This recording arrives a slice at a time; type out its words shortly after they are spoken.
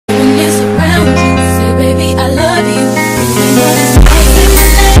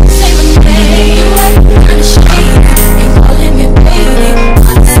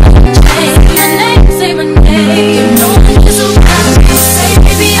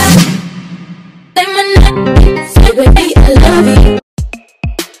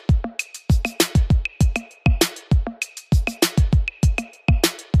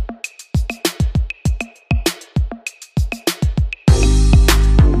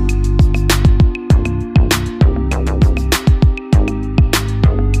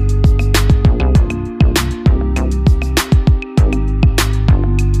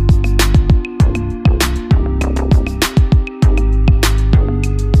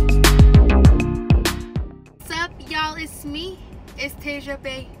Tasia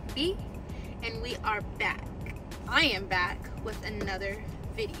baby, and we are back. I am back with another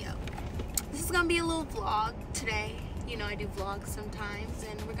video. This is gonna be a little vlog today. You know I do vlogs sometimes,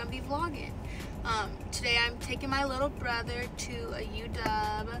 and we're gonna be vlogging. Today I'm taking my little brother to a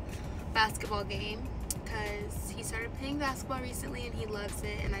UW basketball game because he started playing basketball recently and he loves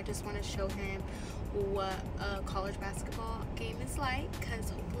it, and I just want to show him what a college basketball game is like,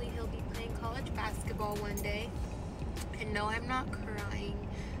 because hopefully he'll be playing college basketball one day. And no, I'm not crying.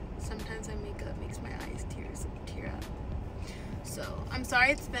 Sometimes my makeup makes my eyes tear up. So I'm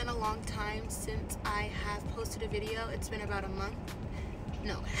sorry it's been a long time since I have posted a video. It's been about a month.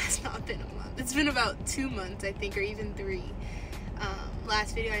 No, it has not been a month. It's been about 2 months, I think, or even 3.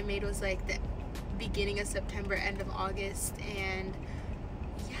 Last video I made was like the beginning of September, end of August, and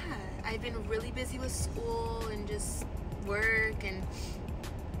yeah, I've been really busy with school and just work, and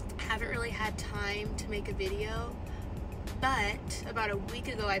haven't really had time to make a video. But about a week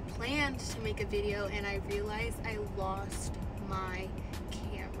ago I planned to make a video and I realized I lost my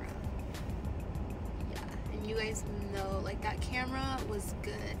camera. Yeah, and you guys know, like, that camera was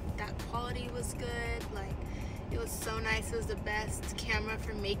good. That quality was good. Like, it was so nice. It was the best camera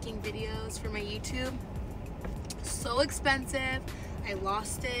for making videos for my YouTube. So expensive. I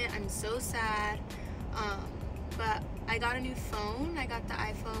lost it. I'm so sad. But I got a new phone. I got the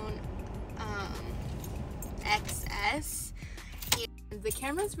iPhone XS, and the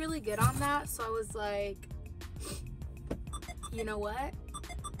camera's really good on that, so I was like, you know what,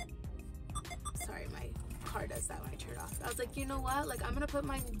 sorry, my car does that when I turn it off. I was like, you know what, like, I'm gonna put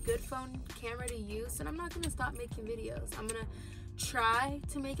my good phone camera to use, and I'm not gonna stop making videos. I'm gonna try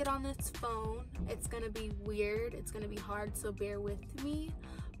to make it on this phone. It's gonna be weird, it's gonna be hard, so bear with me,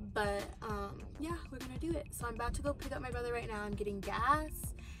 but yeah, we're gonna do it. So I'm about to go pick up my brother right now. I'm getting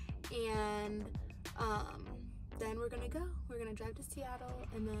gas, and then we're gonna go. We're gonna drive to Seattle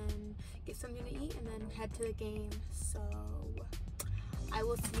and then get something to eat and then head to the game. So I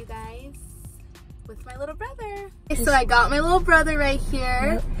will see you guys with my little brother. Okay, so I got my little brother right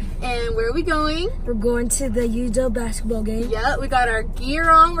here. Yep. And where are we going? We're going to the UW basketball game. Yeah, we got our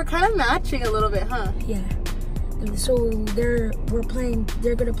gear on. We're kind of matching a little bit, huh? Yeah. So they're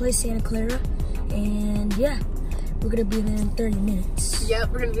gonna play Santa Clara, and yeah, we're gonna be there in 30 minutes.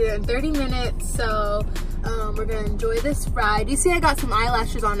 Yep, we're gonna be there in 30 minutes. So we're gonna enjoy this ride. You see I got some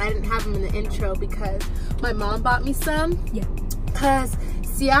eyelashes on. I didn't have them in the intro because my mom bought me some. Yeah. Cause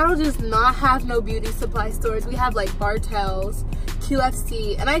Seattle does not have no beauty supply stores. We have like Bartell's,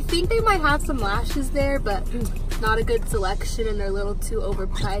 QFC, and I think they might have some lashes there, but not a good selection, and they're a little too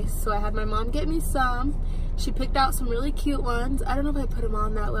overpriced. So I had my mom get me some. She picked out some really cute ones. I don't know if I put them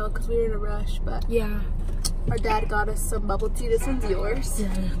on that well because we were in a rush, but yeah. Our dad got us some bubble tea. This one's yours.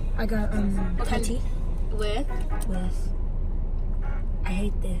 Yeah, I got tea. With? I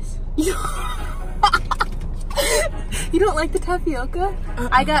hate this. You don't like the tapioca?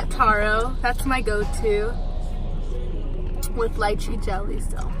 I got taro. That's my go-to. With lychee jelly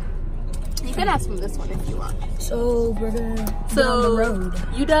still. You can ask from this one if you want. So we're gonna be on the road.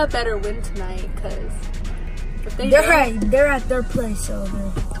 UW better win tonight, because if they're at their place, so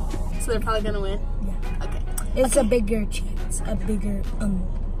they're probably gonna win. Yeah. Okay. It's a bigger chance, a bigger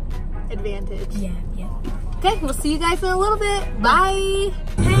advantage. Yeah, yeah. Okay, we'll see you guys in a little bit. Bye.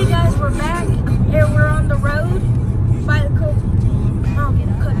 Hey guys, we're back. Here we're on the road by the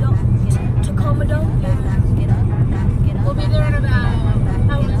Tacoma Dome. We'll be there in about,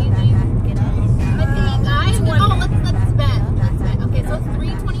 how long do you think? Let's bet. Okay, so it's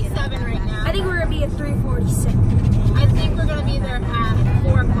 3:27 right now. I think we're gonna be at 3:46. I think we're gonna be there at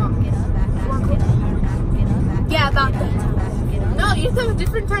 4 o'clock. 4 o'clock? Yeah, about that time. No, you have a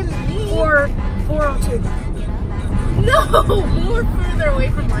different time than me. 4:02. No, more further away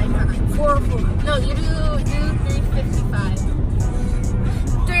from my time. 4:04. No, you do 3:55.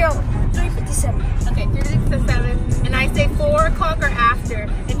 3:57. Okay, 3:57. And I say 4 o'clock or after,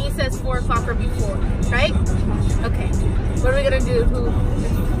 and he says 4 o'clock or before, right? Okay. What are we gonna do? Who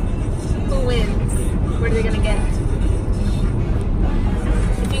wins? What are they gonna get?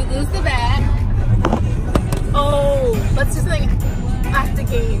 If you lose the bet, oh, let's do something at the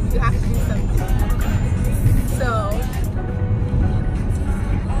game. You have to do something. So,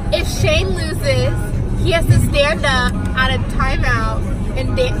 if Shane loses, he has to stand up at a timeout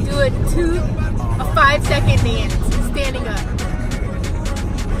and do a 5-second dance, standing up.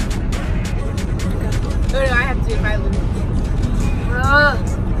 What do I have to do if I lose? I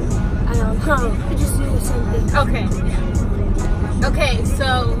don't know. I just do the same thing. Okay. Okay,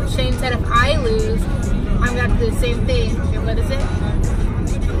 so Shane said if I lose, I'm gonna have to do the same thing. And what is it?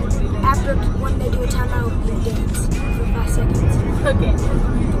 After when they do a timeout, you dance for 5 seconds. Okay.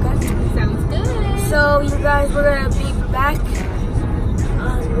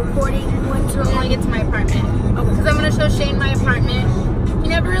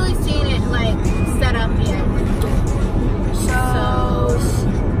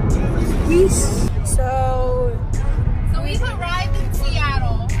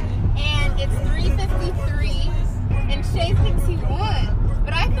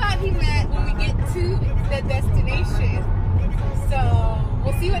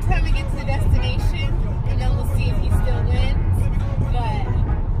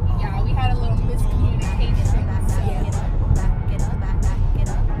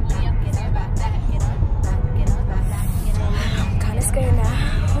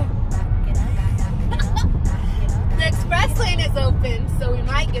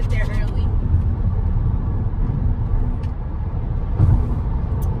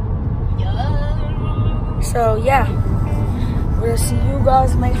 So yeah, we'll see you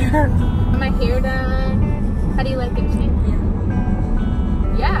guys later. My hair done. How do you like it, Shane?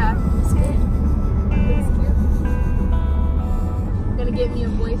 Yeah. It's good. Looks cute. Gonna get me a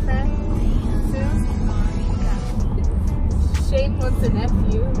boyfriend soon. Shane wants a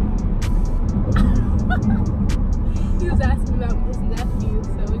nephew. He was asking about his nephew,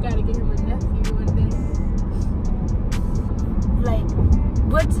 so we gotta get him a nephew one day. Like,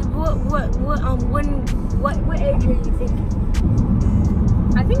 what age are you thinking?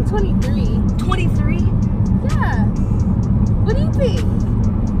 I think 23. 23? Yeah. What do you think?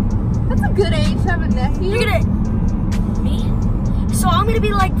 That's a good age to have a nephew. You're gonna me? So I'm gonna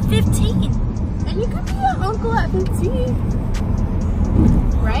be like 15. And you could be an uncle at 15.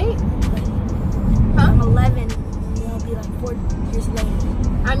 Right? Huh? I'm 11. I'll be like 4 years later.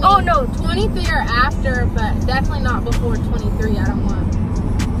 I mean, oh no, 23 or after, but definitely not before 23. I don't want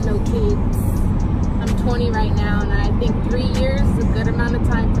no kids. I'm 20 right now, and I think 3 years is a good amount of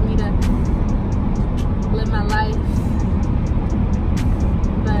time for me to live my life.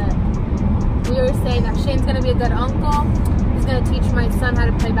 But we were saying that Shane's gonna be a good uncle. He's gonna teach my son how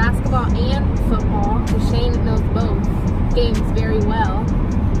to play basketball and football, because Shane knows both games very well.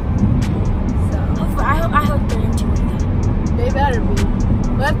 So I hope they're into it. they better be.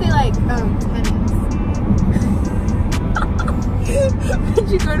 What if they like tennis? Would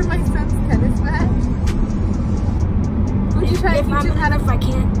you go to my son's tennis match? Would you try to teach him how to? If I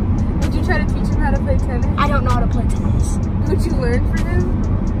can't. Would you try to teach him how to play tennis? I don't know how to play tennis. Would you learn for him?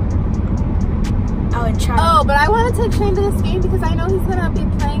 I would try. Oh, but I want to take Shane to this game because I know he's gonna be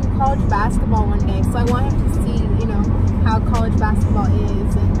playing college basketball one day. So I want him to see, you know, how college basketball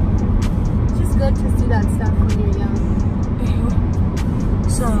is, and it's just good to see that stuff when you're young.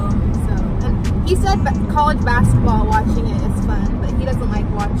 So, and he said college basketball, watching it is fun, but he doesn't like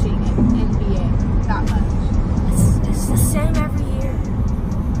watching NBA that much. it's the same every year.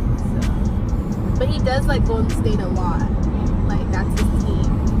 So, but he does like Golden State a lot. Like that's his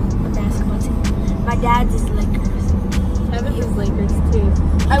team. The basketball team. My dad's is Lakers. Evan's is Lakers too.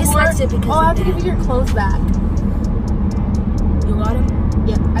 He just likes it because I have to give you your clothes back. You got him?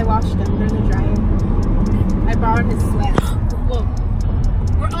 Yep, I washed them. They're in the dryer. I borrowed his sweat. Whoa.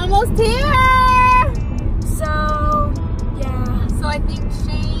 We're almost here! So, yeah. So I think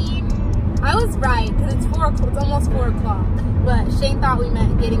Shane, I was right, because it's almost 4 o'clock. But Shane thought we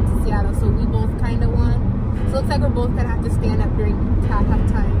meant getting to Seattle, so we both kind of won. So it looks like we're both going to have to stand up during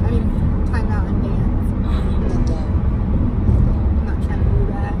halftime. I mean, timeout and dance. I'm not trying to do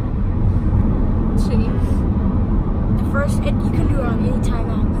that. Shane. The first, you can do it on any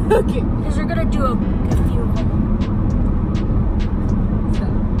timeout. Okay. Because we're going to do a few of them.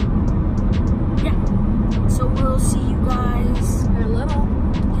 So we'll see you guys in a little.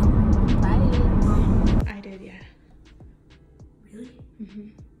 Bye. I did, yeah. Really? Mm-hmm.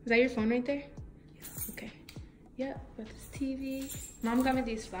 Is that your phone right there? Yeah. Okay. Yep, got this TV. Mom got me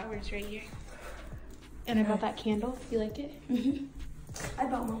these flowers right here. And I bought that candle. You like it? Mm-hmm. I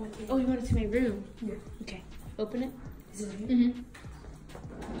bought one with you. Oh, you want to see my room? Yeah. Okay. Open it. Is it here? Mm-hmm.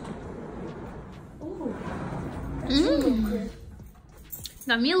 Oh. That's a little crib.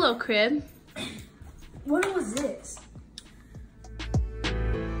 Got me a little crib. What was this?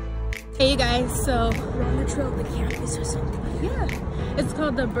 Hey you guys, so We're on the trail of the campus or something. yeah, it's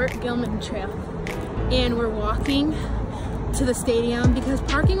called the Burt Gilman Trail, and we're walking to the stadium because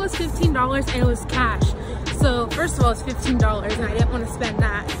parking was $15 and it was cash. So first of all, it's $15 and I didn't want to spend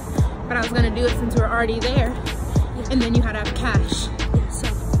that, but I was gonna do it since we're already there. Yeah. And then you had to have cash. Yeah, so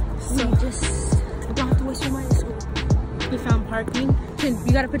we just don't have to waste your money. So we found parking.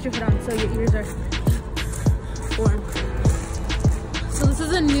 You gotta put your hood on so your ears are warm. So this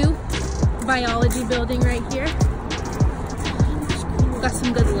is a new biology building right here. Got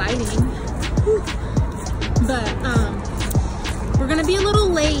some good lighting. But we're gonna be a little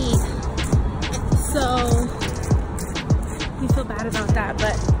late. So we feel bad about that,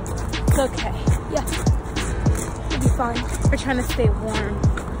 but it's okay. yeah, it'll be fine. We're trying to stay warm.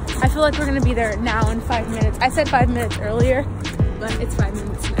 I feel like we're gonna be there now in 5 minutes. I said 5 minutes earlier, but it's 5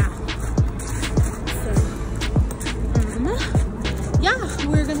 minutes now. Yeah,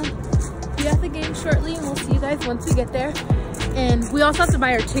 we're gonna be at the game shortly and we'll see you guys once we get there. And we also have to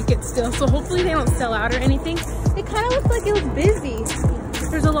buy our tickets still, so hopefully they don't sell out or anything. It kind of looks like it was busy.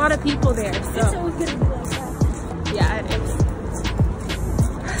 There's a lot of people there, so. It's always gonna be like that. Yeah, it is.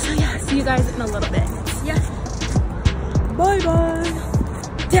 So yeah, see you guys in a little bit. Yeah. Bye-bye.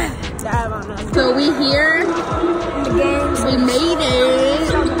 Yeah. So we here. The games. We made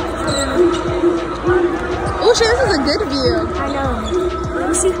it. Oh shit, this is a good view. I know.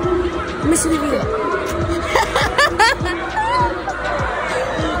 Let me see the view.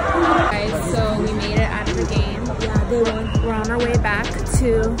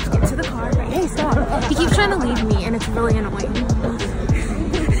 to get to the car. Hey, stop. He keeps trying to leave me and it's really annoying.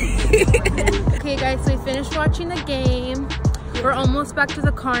 Okay guys, so we finished watching the game. We're almost back to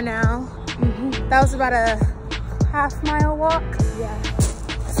the car now. That was about a half-mile walk. Yeah.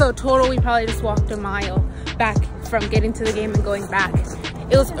 So total, we probably just walked a mile back from getting to the game and going back.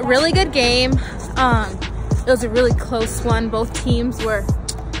 It was a really good game. It was a really close one. Both teams were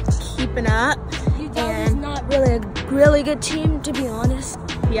keeping up. And not really a really good team, to be honest.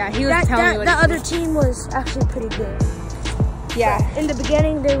 Yeah, he was telling me what that other team was actually pretty good. Yeah. But in the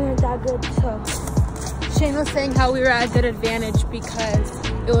beginning, they weren't that good, so. Shane was saying how we were at a good advantage because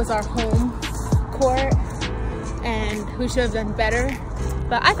it was our home court and we should have done better.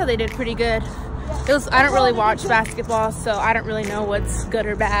 But I thought they did pretty good. It was, I don't really watch basketball, so I don't really know what's good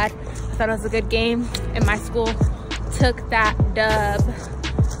or bad. I thought it was a good game, and my school took that dub,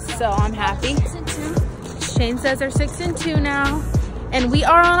 so I'm happy. Shane says they're 6-2 now, and we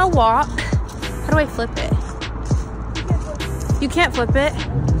are on a walk. How do I flip it? You can't flip it.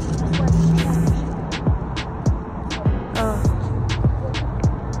 Oh.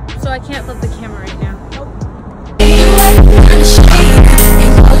 So I can't flip the camera right now.